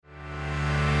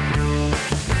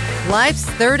Life's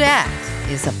Third Act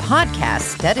is a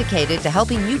podcast dedicated to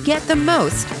helping you get the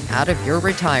most out of your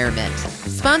retirement.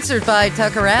 Sponsored by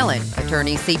Tucker Allen,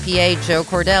 attorney CPA Joe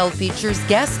Cordell features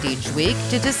guests each week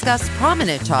to discuss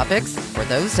prominent topics for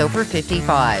those over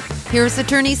 55. Here's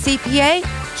attorney CPA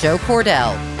Joe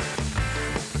Cordell.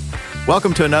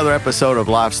 Welcome to another episode of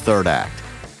Life's Third Act.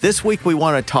 This week we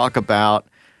want to talk about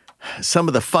some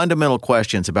of the fundamental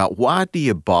questions about why do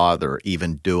you bother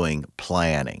even doing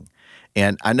planning?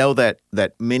 And I know that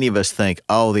many of us think,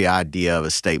 the idea of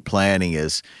estate planning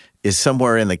is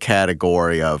somewhere in the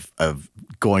category of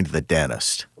going to the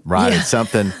dentist, right? Yeah. It's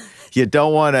something you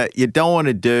don't want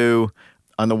to do.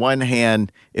 On the one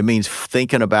hand, it means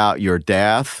thinking about your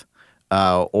death,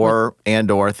 or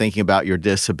thinking about your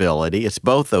disability. It's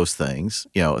both those things.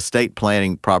 You know, estate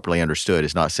planning, properly understood,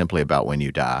 is not simply about when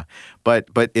you die, but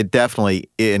it definitely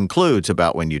includes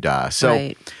about when you die.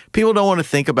 So People don't want to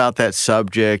think about that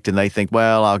subject, and they think,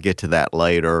 well, I'll get to that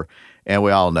later. And we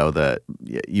all know that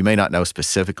you may not know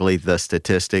specifically the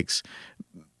statistics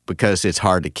because it's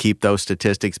hard to keep those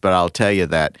statistics, but I'll tell you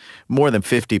that more than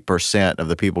 50% of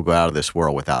the people go out of this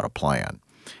world without a plan.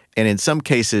 And in some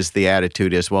cases, the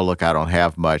attitude is, well, look, I don't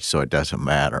have much, so it doesn't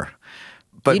matter.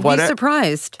 But you'd be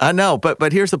surprised. I know,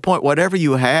 but here's the point. Whatever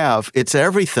you have, it's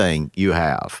everything you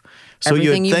have. So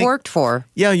everything you've worked for.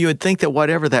 Yeah, you would think that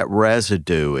whatever that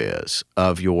residue is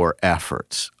of your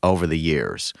efforts over the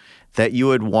years, that you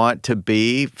would want to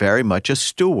be very much a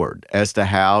steward as to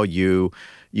how you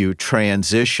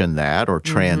transition that or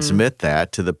transmit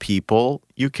that to the people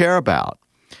you care about.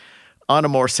 On a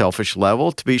more selfish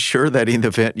level, to be sure that in the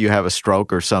event you have a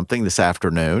stroke or something this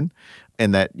afternoon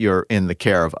and that you're in the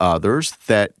care of others,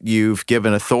 that you've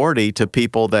given authority to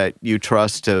people that you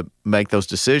trust to make those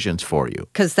decisions for you.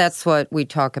 Because that's what we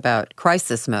talk about,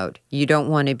 crisis mode. You don't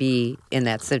want to be in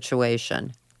that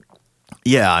situation.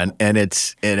 Yeah, and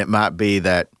it might be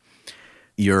that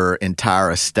your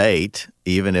entire estate,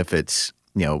 even if it's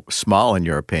small in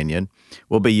your opinion,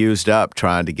 will be used up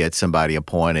trying to get somebody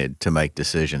appointed to make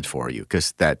decisions for you,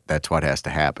 because that's what has to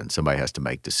happen. Somebody has to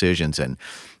make decisions, and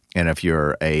if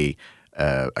you're a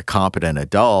competent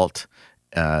adult,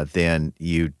 then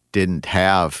you didn't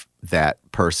have that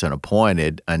person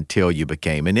appointed until you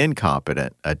became an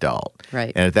incompetent adult.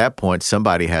 Right. And at that point,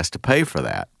 somebody has to pay for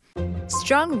that.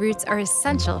 Strong roots are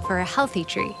essential for a healthy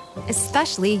tree,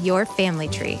 especially your family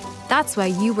tree. That's why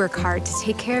you work hard to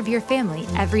take care of your family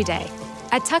every day.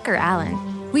 At Tucker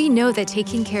Allen, we know that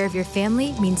taking care of your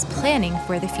family means planning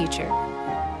for the future.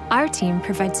 Our team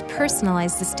provides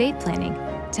personalized estate planning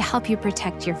to help you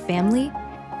protect your family,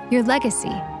 your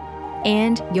legacy,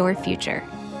 and your future.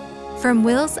 From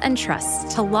wills and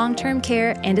trusts to long-term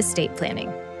care and estate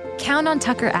planning, count on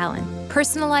Tucker Allen,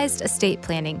 personalized estate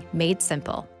planning made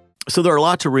simple. So there are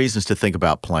lots of reasons to think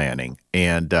about planning,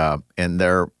 and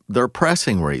there are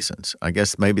pressing reasons. I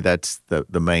guess maybe that's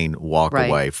the main walk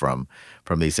away from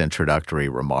these introductory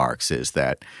remarks, is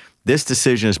that this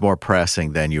decision is more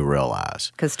pressing than you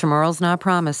realize. Because tomorrow's not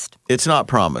promised. It's not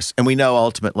promised. And we know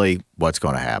ultimately what's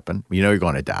going to happen. You know you're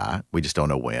going to die. We just don't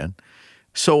know when.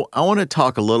 So I want to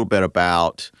talk a little bit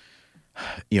about,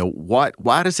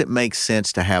 why does it make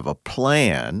sense to have a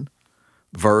plan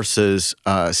versus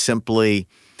simply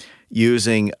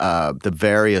using the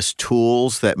various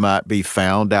tools that might be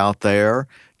found out there,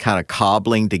 kind of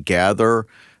cobbling together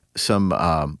some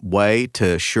way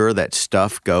to assure that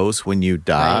stuff goes when you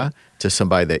die to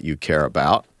somebody that you care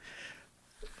about.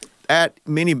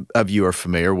 Many of you are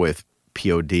familiar with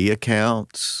POD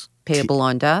accounts. Payable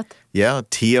on death? Yeah,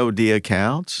 TOD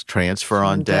accounts, transfer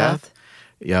on death.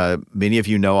 Many of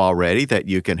you know already that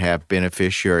you can have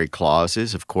beneficiary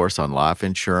clauses, of course, on life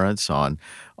insurance, on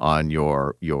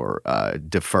your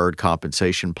deferred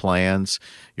compensation plans,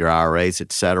 your IRAs,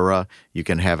 et cetera. You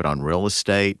can have it on real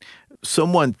estate.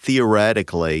 Someone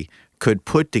theoretically could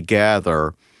put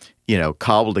together,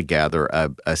 cobble together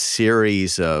a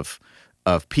series of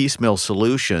piecemeal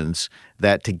solutions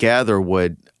that together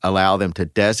would allow them to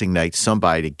designate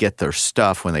somebody to get their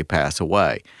stuff when they pass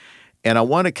away. And I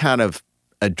want to kind of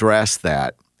address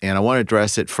that, and I want to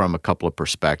address it from a couple of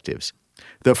perspectives.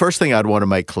 The first thing I'd want to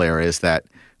make clear is that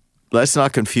let's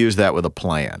not confuse that with a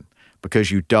plan, because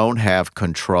you don't have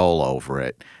control over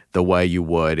it the way you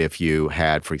would if you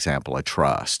had, for example, a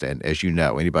trust. And as you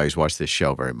know, anybody who's watched this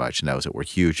show very much knows that we're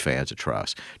huge fans of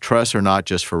trusts. Trusts are not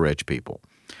just for rich people.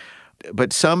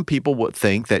 But some people would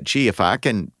think that, gee, if I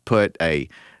can put a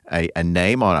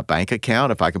name on a bank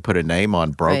account, if I can put a name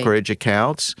on brokerage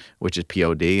accounts, which is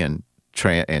POD and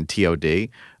TOD,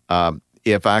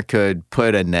 if I could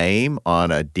put a name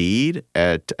on a deed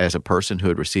as a person who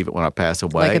would receive it when I pass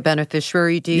away. Like a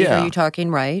beneficiary deed, Yeah. are you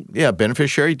talking, right? Yeah,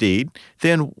 beneficiary deed.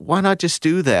 Then why not just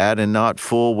do that and not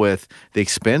fool with the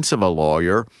expense of a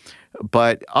lawyer?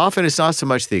 But often it's not so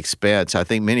much the expense. I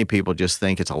think many people just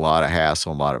think it's a lot of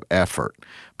hassle, a lot of effort,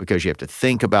 because you have to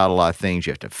think about a lot of things,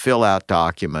 you have to fill out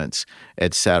documents,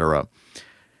 etc.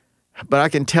 But I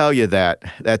can tell you that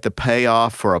the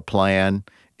payoff for a plan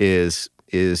is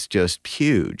just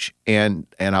huge, and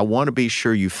I want to be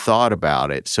sure you've thought about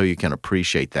it so you can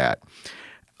appreciate that.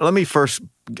 Let me first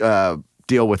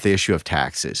deal with the issue of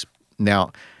taxes.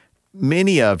 Now,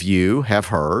 many of you have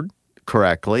heard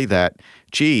correctly that,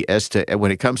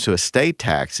 when it comes to estate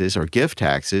taxes or gift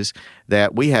taxes,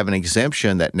 that we have an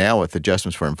exemption that now with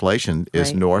adjustments for inflation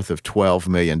is north of $12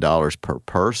 million per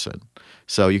person.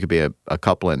 So you could be a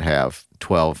couple and have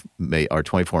 $12 million or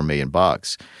 $24 million.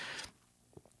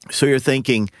 So you're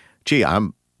thinking,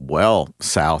 I'm well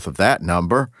south of that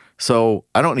number, so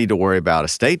I don't need to worry about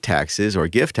estate taxes or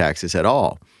gift taxes at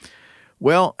all.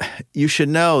 Well, you should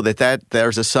know that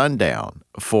there's a sundown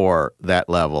for that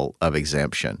level of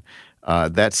exemption.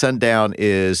 That sundown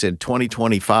is in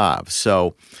 2025.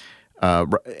 So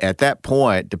at that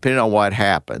point, depending on what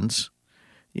happens,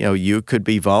 you could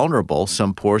be vulnerable,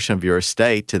 some portion of your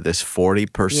estate, to this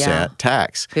 40%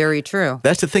 tax. Very true.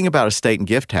 That's the thing about estate and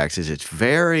gift taxes. It's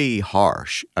very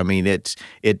harsh. I mean, it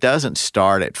doesn't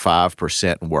start at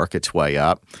 5% and work its way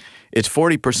up. It's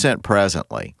 40%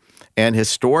 presently. And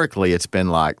historically, it's been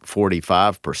like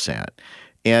 45%.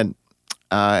 And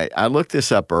I looked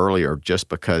this up earlier just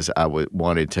because I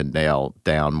wanted to nail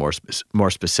down more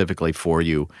specifically for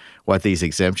you what these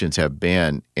exemptions have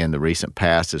been in the recent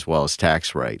past as well as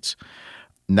tax rates.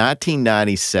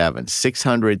 1997,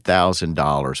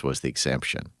 $600,000 was the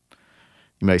exemption.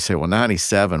 You may say, well,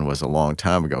 97 was a long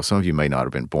time ago. Some of you may not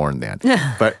have been born then.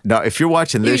 But no, if you're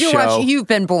watching this show, you've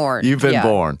been born. You've been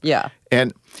born. Yeah.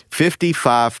 And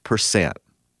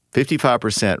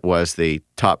 55% was the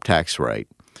top tax rate.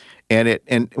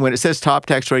 And when it says top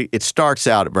tax rate, it starts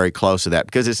out very close to that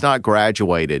because it's not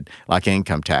graduated like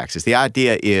income taxes. The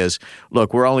idea is,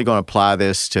 look, we're only going to apply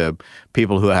this to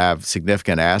people who have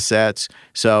significant assets,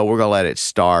 so we're going to let it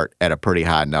start at a pretty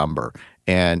high number.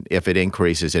 And if it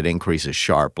increases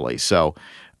sharply. So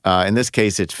in this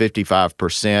case, it's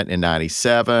 55% in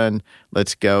 97.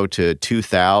 Let's go to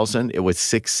 2000. It was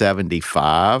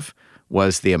 $675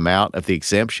 was the amount of the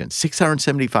exemption,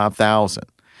 $675,000.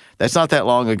 That's not that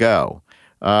long ago.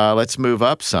 Let's move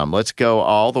up some. Let's go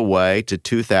all the way to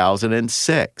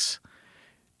 2006.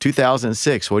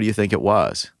 2006, what do you think it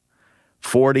was?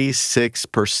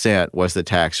 46% was the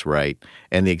tax rate,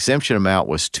 and the exemption amount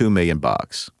was $2 million.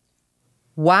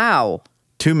 Wow.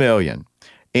 $2 million.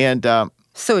 And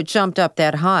so it jumped up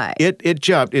that high. It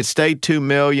jumped. It stayed $2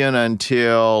 million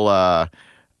until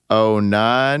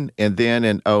 2009, and then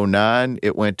in 2009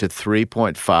 it went to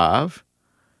 3.5.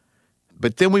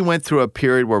 But then we went through a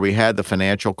period where we had the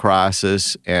financial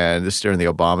crisis, and this during the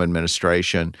Obama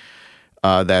administration,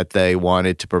 that they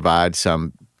wanted to provide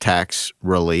some tax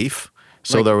relief.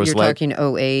 So there was you're talking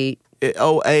 08.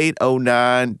 08,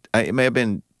 09, it may have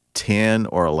been 10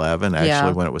 or 11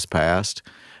 actually when it was passed.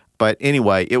 But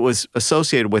anyway, it was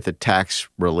associated with a tax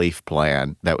relief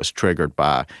plan that was triggered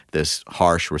by this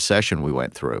harsh recession we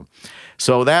went through.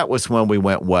 So that was when we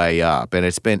went way up, and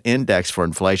it's been indexed for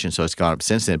inflation, so it's gone up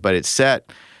since then, but it's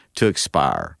set to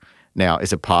expire. Now,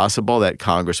 is it possible that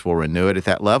Congress will renew it at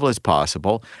that level? It's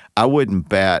possible. I wouldn't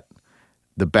bet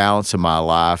the balance of my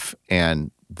life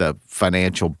and the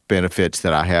financial benefits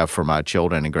that I have for my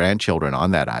children and grandchildren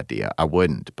on that idea. I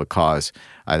wouldn't, because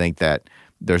I think that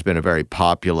there's been a very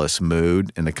populist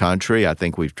mood in the country. I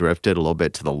think we've drifted a little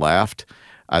bit to the left.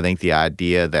 I think the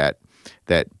idea that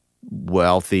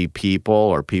wealthy people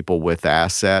or people with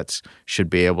assets should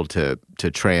be able to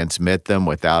transmit them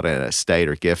without an estate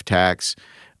or gift tax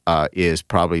is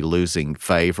probably losing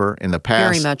favor. In the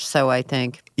past, very much so, I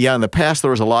think. Yeah, in the past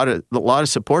there was a lot of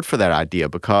support for that idea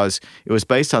because it was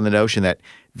based on the notion that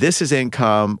this is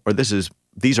income or these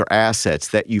are assets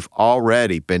that you've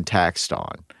already been taxed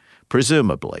on,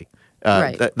 presumably.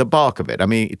 Right. The bulk of it. I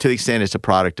mean, to the extent it's a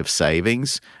product of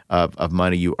savings, of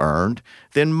money you earned,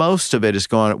 then most of it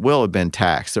will have been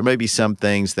taxed. There may be some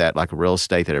things that, like real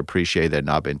estate, that are appreciated that have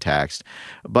not been taxed.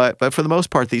 But for the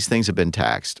most part, these things have been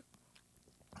taxed.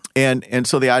 And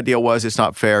so the idea was it's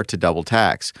not fair to double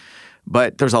tax.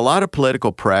 But there's a lot of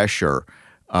political pressure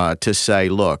to say,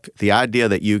 look, the idea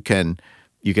that you can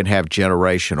have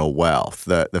generational wealth,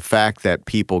 the fact that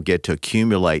people get to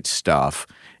accumulate stuff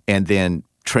and then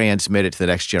transmit it to the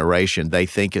next generation, they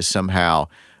think is somehow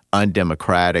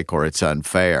undemocratic or it's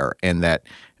unfair, and that,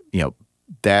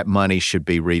 that money should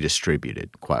be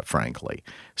redistributed, quite frankly.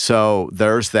 So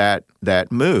there's that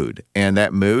mood, and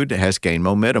that mood has gained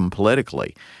momentum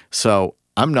politically. So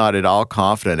I'm not at all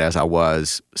confident, as I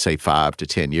was, say, 5 to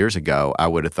 10 years ago. I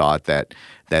would have thought that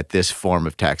this form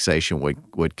of taxation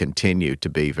would continue to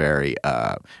be very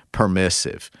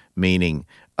permissive, meaning,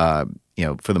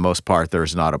 for the most part,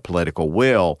 there's not a political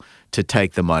will to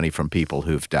take the money from people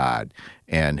who've died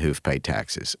and who've paid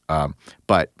taxes.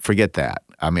 But forget that.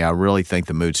 I mean, I really think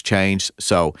the mood's changed.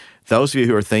 So those of you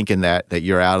who are thinking that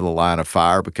you're out of the line of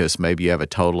fire because maybe you have a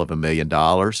total of $1 million,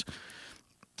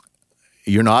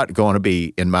 you're not going to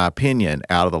be, in my opinion,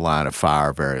 out of the line of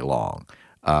fire very long.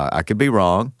 I could be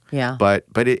wrong. Yeah. But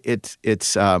it's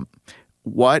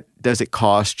what does it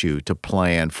cost you to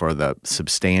plan for the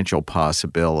substantial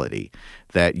possibility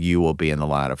that you will be in the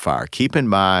line of fire? Keep in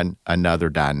mind another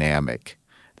dynamic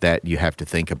that you have to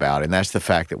think about, and that's the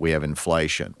fact that we have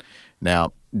inflation.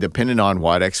 Now, depending on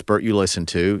what expert you listen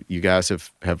to, you guys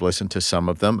have listened to some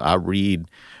of them. I read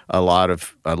a lot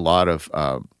of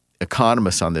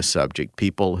economists on this subject,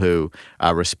 people who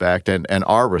I respect and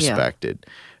are respected.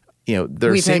 Yeah.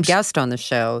 We've had guests on the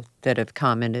show that have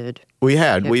commented. We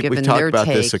had. We've talked about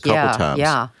this a couple times.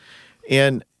 Yeah.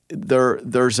 And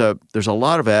there's a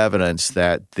lot of evidence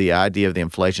that the idea of the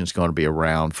inflation is going to be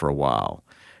around for a while.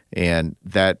 And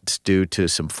that's due to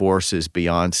some forces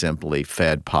beyond simply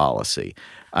Fed policy.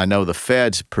 I know the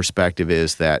Fed's perspective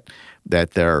is that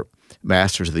they're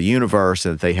masters of the universe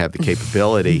and that they have the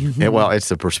capability. And, well, it's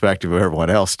the perspective of everyone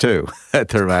else, too, that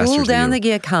they're masters of the universe. Cool down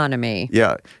the economy.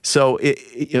 Yeah. So,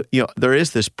 there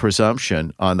is this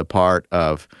presumption on the part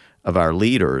of our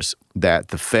leaders that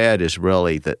the Fed is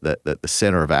really the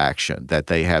center of action, that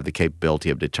they have the capability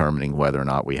of determining whether or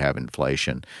not we have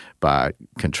inflation by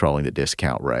controlling the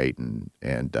discount rate and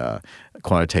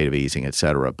quantitative easing, et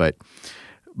cetera. But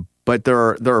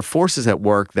there are forces at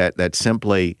work that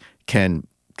simply can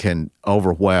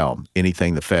overwhelm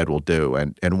anything the Fed will do.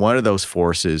 And one of those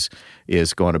forces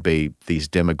is going to be these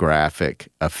demographic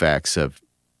effects of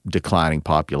declining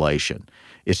population.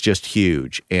 It's just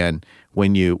huge. And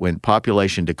when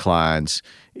population declines,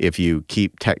 if you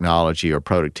keep technology or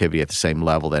productivity at the same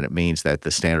level, then it means that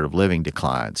the standard of living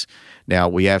declines. Now,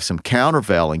 we have some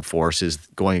countervailing forces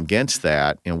going against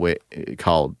that, and we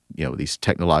called these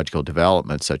technological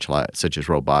developments such as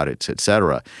robotics, et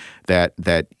cetera, that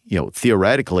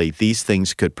theoretically these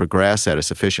things could progress at a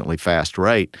sufficiently fast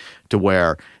rate to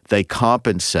where they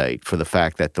compensate for the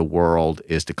fact that the world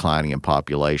is declining in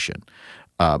population.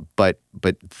 But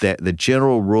the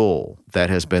general rule that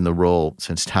has been the rule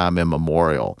since time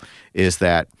immemorial is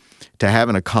that to have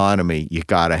an economy, you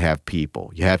got to have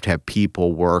people. You have to have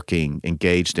people working,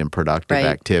 engaged in productive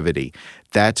activity.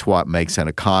 That's what makes an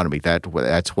economy.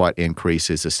 That's what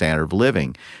increases the standard of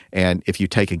living. And if you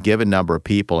take a given number of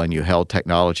people and you held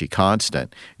technology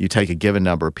constant, you take a given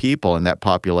number of people and that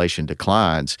population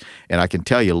declines. And I can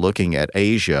tell you, looking at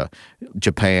Asia,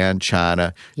 Japan,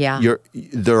 China,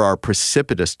 there are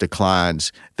precipitous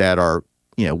declines that are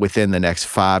within the next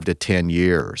 5 to 10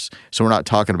 years. So we're not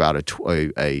talking about a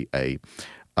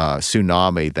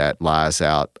tsunami that lies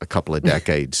out a couple of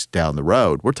decades down the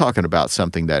road. We're talking about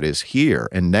something that is here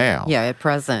and now. Yeah, at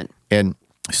present. And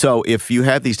so if you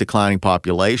have these declining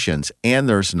populations and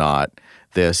there's not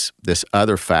this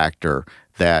other factor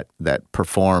that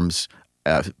performs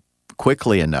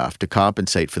quickly enough to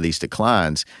compensate for these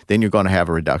declines, then you're going to have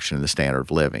a reduction in the standard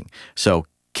of living. So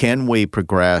can we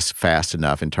progress fast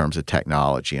enough in terms of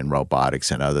technology and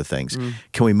robotics and other things?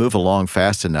 Can we move along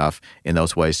fast enough in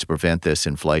those ways to prevent this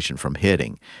inflation from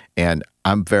hitting? And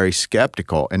I'm very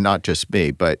skeptical, and not just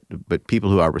me, but people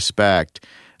who I respect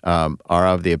are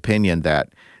of the opinion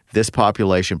that this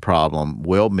population problem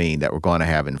will mean that we're going to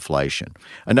have inflation.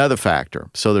 Another factor,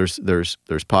 so there's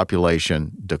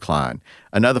population decline.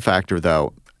 Another factor,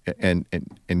 though, and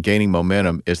gaining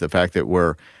momentum is the fact that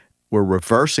we're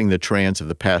reversing the trends of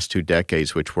the past 2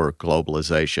 decades, which were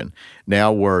globalization.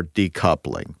 Now we're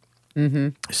decoupling. Mm-hmm.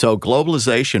 So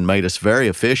globalization made us very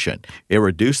efficient. It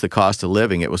reduced the cost of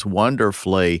living. It was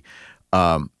wonderfully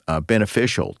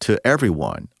beneficial to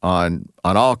everyone on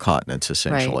all continents,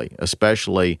 essentially,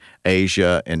 especially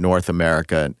Asia and North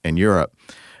America and Europe.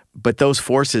 But those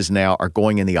forces now are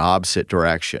going in the opposite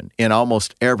direction in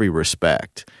almost every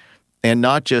respect. And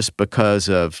not just because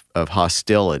of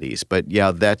hostilities, but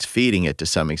that's feeding it to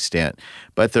some extent.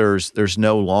 But there's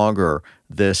no longer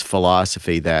this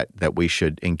philosophy that we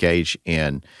should engage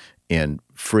in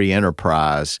free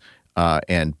enterprise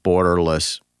and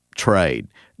borderless trade.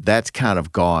 That's kind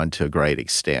of gone to a great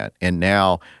extent. And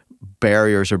now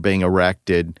barriers are being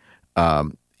erected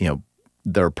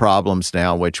there are problems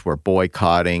now which we're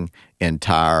boycotting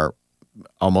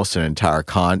almost an entire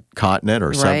continent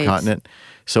or subcontinent.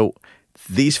 So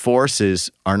these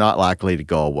forces are not likely to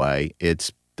go away.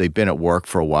 They've been at work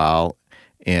for a while,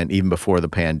 and even before the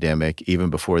pandemic, even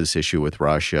before this issue with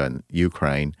Russia and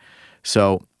Ukraine.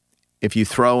 So if you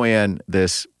throw in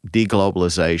this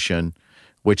deglobalization,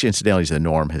 which incidentally is the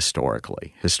norm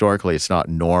historically. Historically, it's not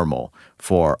normal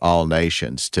for all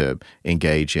nations to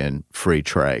engage in free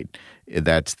trade.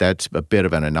 That's a bit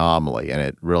of an anomaly, and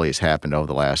it really has happened over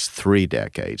the last 3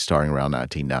 decades, starting around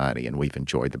 1990, and we've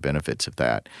enjoyed the benefits of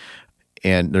that.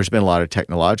 And there's been a lot of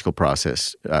technological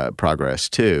progress,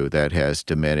 too, that has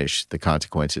diminished the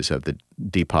consequences of the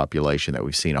depopulation that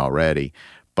we've seen already.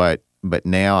 But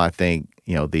now I think,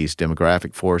 these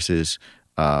demographic forces,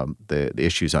 the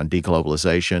issues on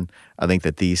deglobalization, I think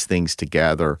that these things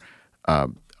together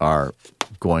are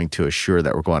going to assure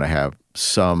that we're going to have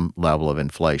some level of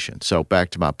inflation. So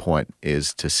back to my point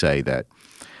is to say that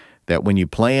when you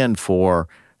plan for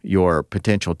your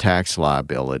potential tax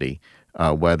liability,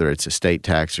 whether it's estate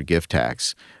tax or gift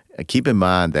tax, keep in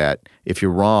mind that if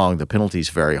you're wrong, the penalty is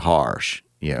very harsh.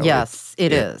 Yes,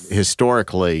 it is.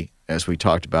 Historically, as we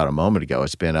talked about a moment ago,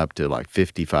 it's been up to like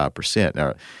 55%.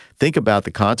 Now, think about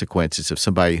the consequences of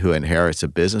somebody who inherits a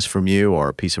business from you or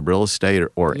a piece of real estate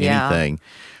or anything.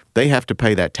 They have to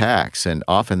pay that tax, and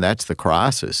often that's the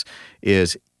crisis,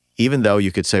 is even though you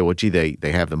could say, well, gee,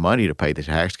 they have the money to pay the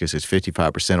tax because it's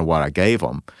 55% of what I gave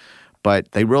them,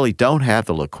 but they really don't have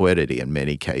the liquidity in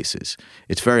many cases.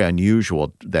 It's very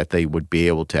unusual that they would be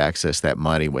able to access that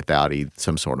money without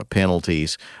some sort of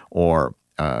penalties or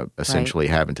essentially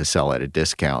having to sell at a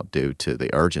discount due to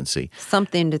the urgency.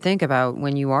 Something to think about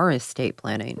when you are estate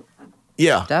planning.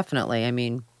 Yeah. Definitely. I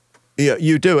mean, yeah,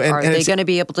 you do. Are they going to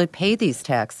be able to pay these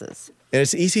taxes? And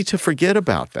it's easy to forget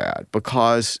about that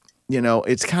because,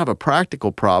 it's kind of a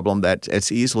practical problem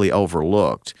it's easily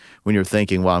overlooked when you're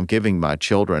thinking, well, I'm giving my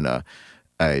children a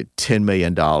 $10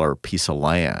 million piece of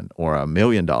land or $1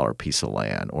 million piece of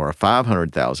land or a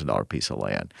 $500,000 piece of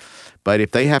land. But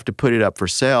if they have to put it up for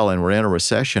sale and we're in a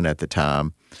recession at the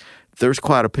time, there's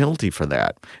quite a penalty for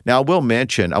that. Now, I will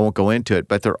mention, I won't go into it,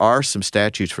 but there are some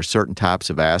statutes for certain types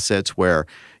of assets where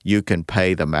you can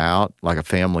pay them out, like a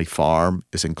family farm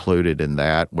is included in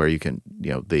that, where you can,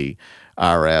 the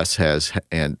IRS has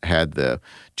had the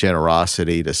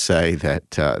generosity to say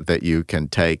that you can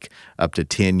take up to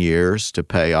 10 years to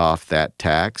pay off that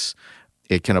tax.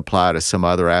 It can apply to some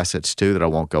other assets too that I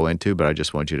won't go into, but I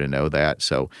just want you to know that.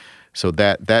 So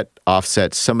that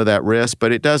offsets some of that risk,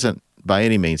 but it doesn't by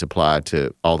any means apply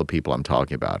to all the people I'm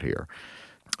talking about here.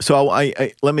 So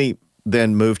let me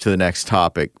then move to the next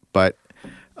topic, but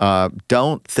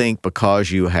don't think because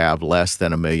you have less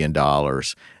than $1 million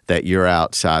that you're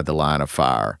outside the line of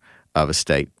fire of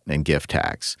estate and gift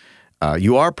tax.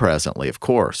 You are presently, of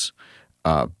course,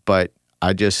 but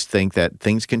I just think that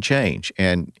things can change.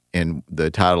 And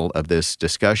the title of this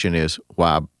discussion is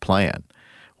Why Plan?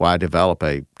 Why develop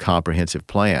a comprehensive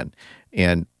plan?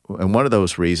 And one of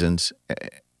those reasons,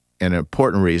 an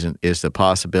important reason, is the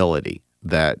possibility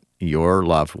that your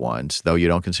loved ones, though you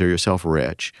don't consider yourself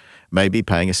rich, may be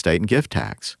paying estate and gift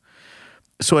tax.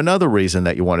 So another reason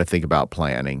that you want to think about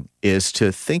planning is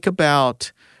to think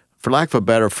about, for lack of a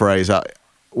better phrase,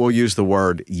 we'll use the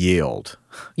word yield.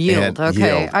 Yield,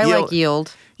 okay. I like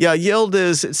yield. Yeah, yield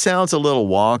it sounds a little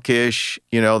wonkish.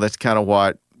 That's kind of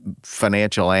what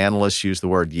financial analysts use the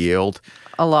word yield.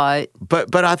 A lot.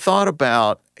 But I thought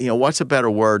about, what's a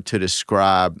better word to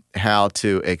describe how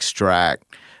to extract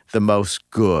the most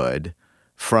good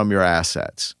from your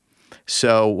assets?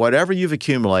 So whatever you've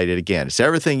accumulated, again, it's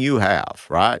everything you have,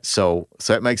 right? So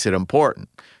that makes it important.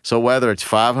 So whether it's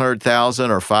 $500,000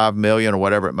 or $5 million or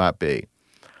whatever it might be.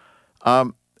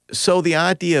 So the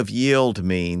idea of yield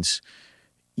means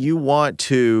you want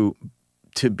to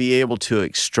be able to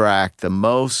extract the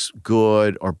most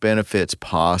good or benefits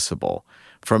possible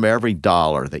from every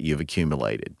dollar that you've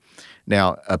accumulated.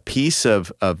 Now, a piece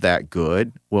of that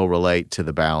good will relate to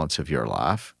the balance of your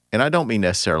life. And I don't mean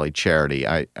necessarily charity.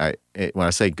 When I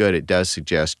say good, it does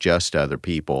suggest just other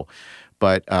people.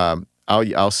 But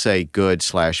I'll say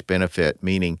good/benefit,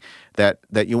 meaning that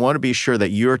you want to be sure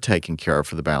that you're taken care of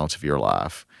for the balance of your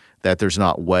life, that there's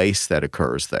not waste that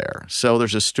occurs there. So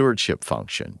there's a stewardship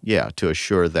function, to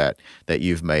assure that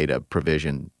you've made a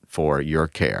provision for your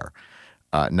care.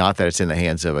 Not that it's in the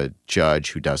hands of a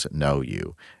judge who doesn't know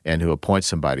you and who appoints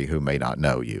somebody who may not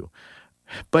know you.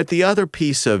 But the other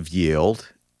piece of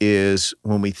yield is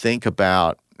when we think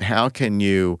about how can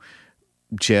you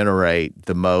generate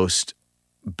the most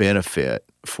benefit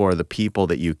for the people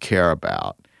that you care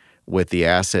about with the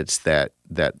assets that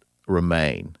that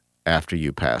remain after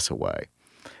you pass away.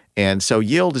 And so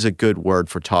yield is a good word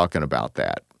for talking about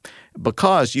that,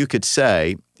 because you could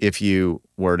say, if you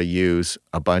were to use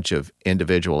a bunch of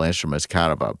individual instruments,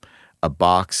 kind of a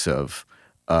box of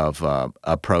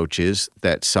approaches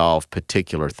that solve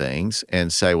particular things,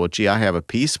 and say, well, gee, I have a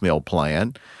piecemeal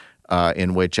plan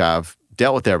in which I've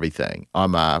dealt with everything.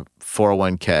 On my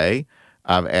 401k,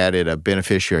 I've added a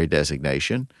beneficiary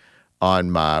designation. On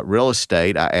my real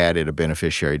estate, I added a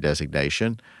beneficiary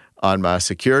designation. On my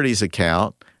securities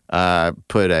account, I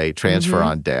put a transfer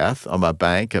on death. On my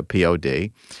bank, a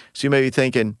POD. So you may be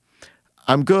thinking,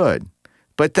 I'm good.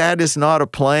 But that is not a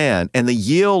plan. And the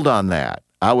yield on that,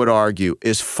 I would argue,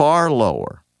 is far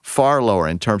lower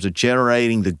in terms of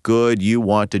generating the good you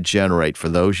want to generate for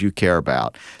those you care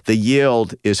about. The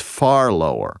yield is far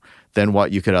lower than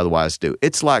what you could otherwise do.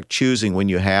 It's like choosing, when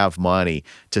you have money,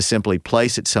 to simply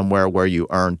place it somewhere where you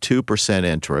earn 2%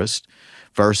 interest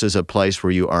versus a place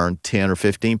where you earn 10 or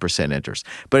 15% interest.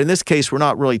 But in this case, we're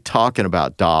not really talking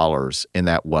about dollars in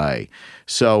that way.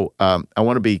 So I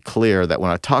want to be clear that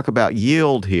when I talk about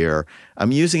yield here,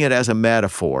 I'm using it as a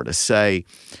metaphor to say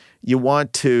you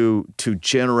want to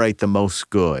generate the most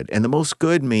good. And the most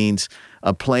good means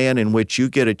a plan in which you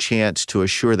get a chance to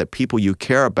assure that people you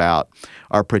care about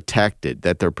are protected,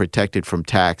 that they're protected from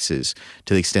taxes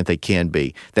to the extent they can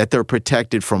be, that they're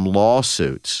protected from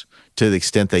lawsuits to the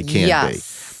extent they can be.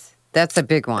 Yes, that's a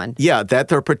big one. Yeah, that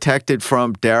they're protected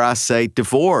from, dare I say,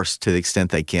 divorce to the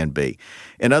extent they can be.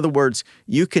 In other words,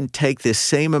 you can take this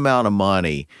same amount of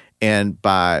money, and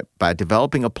by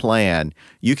developing a plan,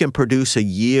 you can produce a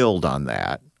yield on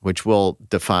that, which we'll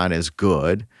define as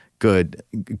goodness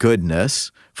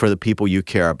for the people you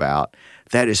care about,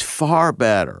 that is far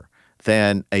better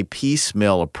than a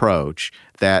piecemeal approach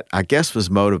that I guess was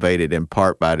motivated in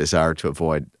part by a desire to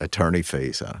avoid attorney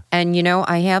fees. And,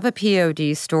 I have a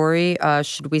POD story.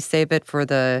 Should we save it for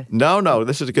the... No,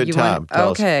 this is a good time.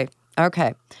 Okay.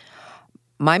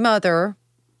 My mother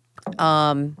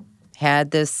had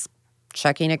this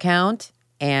checking account,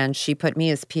 and she put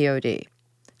me as POD.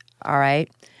 All right?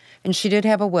 And she did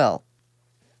have a will.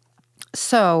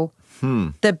 So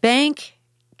the bank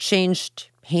changed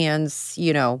hands,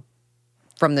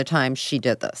 from the time she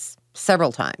did this,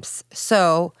 several times.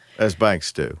 So, as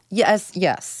banks do.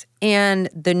 Yes. And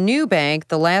the new bank,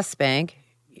 the last bank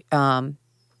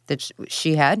that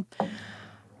she had,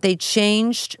 they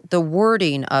changed the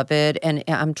wording of it. And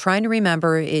I'm trying to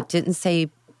remember, it didn't say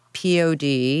POD.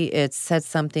 It said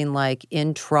something like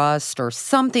in trust or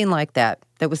something like that.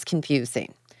 That was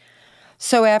confusing.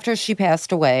 So after she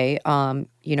passed away,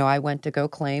 I went to go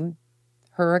claim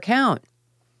her account.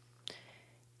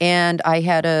 And I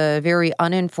had a very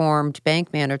uninformed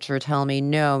bank manager tell me,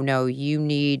 no, you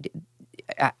need,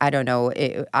 I don't know,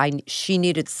 she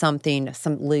needed some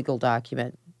legal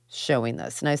document showing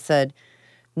this. And I said,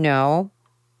 no,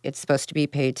 it's supposed to be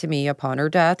paid to me upon her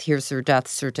death. Here's her death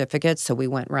certificate. So we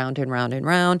went round and round and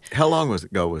round. How long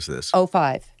ago was this?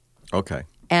 2005. Okay.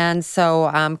 And so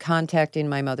I'm contacting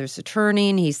my mother's attorney,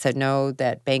 and he said, no,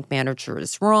 that bank manager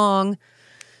is wrong.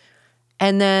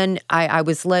 And then I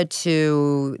was led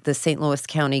to the St. Louis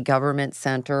County Government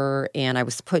Center, and I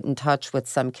was put in touch with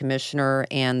some commissioner,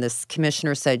 and this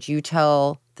commissioner said, you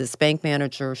tell this bank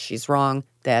manager she's wrong,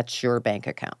 that's your bank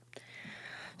account.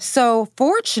 So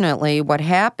fortunately, what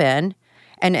happened,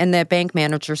 and that bank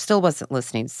manager still wasn't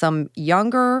listening, some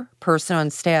younger person on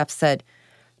staff said,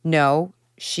 no,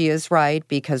 she is right,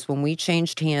 because when we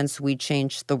changed hands, we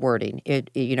changed the wording.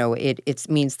 It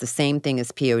means the same thing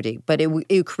as POD, but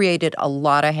it created a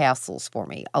lot of hassles for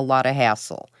me, a lot of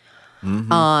hassle.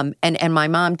 Mm-hmm. And my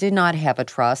mom did not have a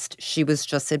trust. She was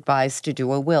just advised to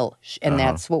do a will, and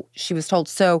that's what she was told.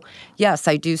 So yes,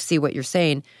 I do see what you're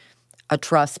saying. A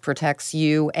trust protects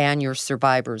you and your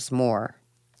survivors more.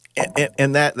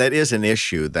 And that is an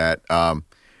issue that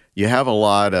you have a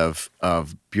lot of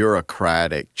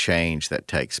bureaucratic change that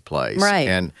takes place.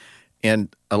 Right.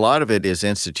 And a lot of it is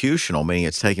institutional, meaning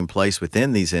it's taking place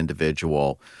within these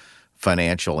individual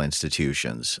financial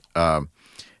institutions.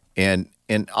 And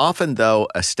often, though,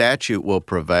 a statute will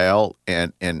prevail,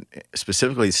 and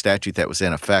specifically the statute that was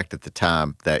in effect at the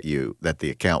time that the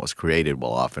account was created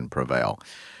will often prevail.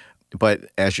 But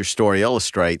as your story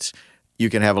illustrates, you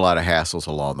can have a lot of hassles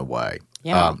along the way.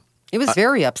 Yeah. It was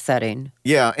very upsetting.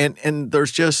 Yeah, and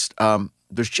there's just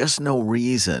no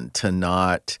reason to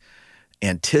not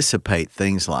anticipate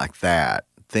things like that,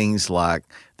 things like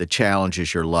the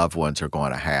challenges your loved ones are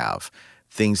going to have,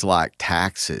 things like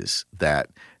taxes that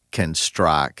can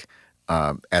strike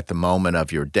at the moment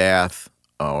of your death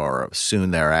or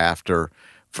soon thereafter,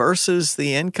 versus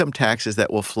the income taxes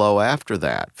that will flow after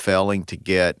that, failing to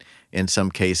get, in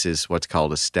some cases, what's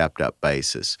called a stepped-up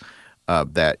basis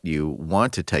that you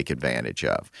want to take advantage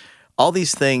of. All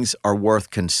these things are worth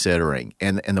considering.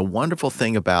 And the wonderful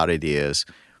thing about it is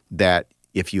that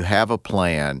if you have a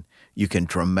plan, you can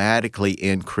dramatically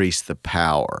increase the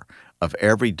power of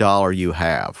every dollar you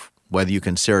have, whether you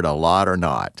consider it a lot or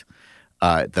not,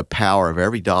 the power of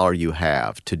every dollar you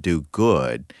have to do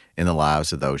good in the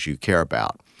lives of those you care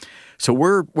about. So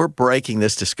we're breaking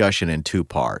this discussion in two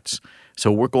parts.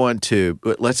 So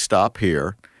let's stop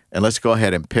here and let's go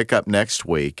ahead and pick up next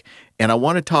week. And I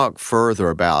want to talk further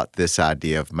about this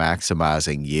idea of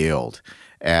maximizing yield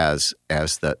as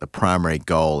the primary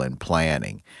goal in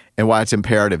planning and why it's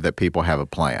imperative that people have a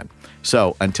plan.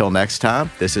 So until next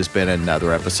time, this has been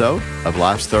another episode of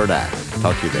Life's Third Act.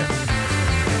 Talk to you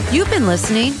then. You've been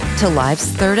listening to Life's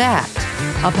Third Act,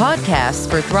 a podcast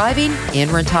for thriving in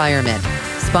retirement,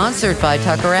 sponsored by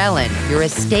Tucker Allen, your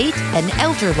estate and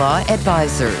elder law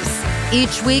advisors.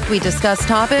 Each week, we discuss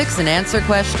topics and answer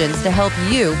questions to help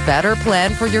you better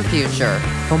plan for your future.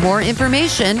 For more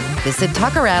information, visit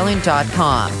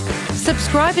tuckerallen.com.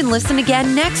 Subscribe and listen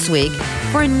again next week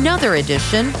for another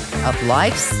edition of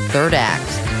Life's Third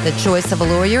Act. The choice of a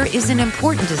lawyer is an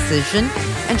important decision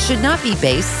and should not be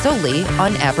based solely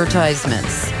on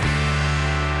advertisements.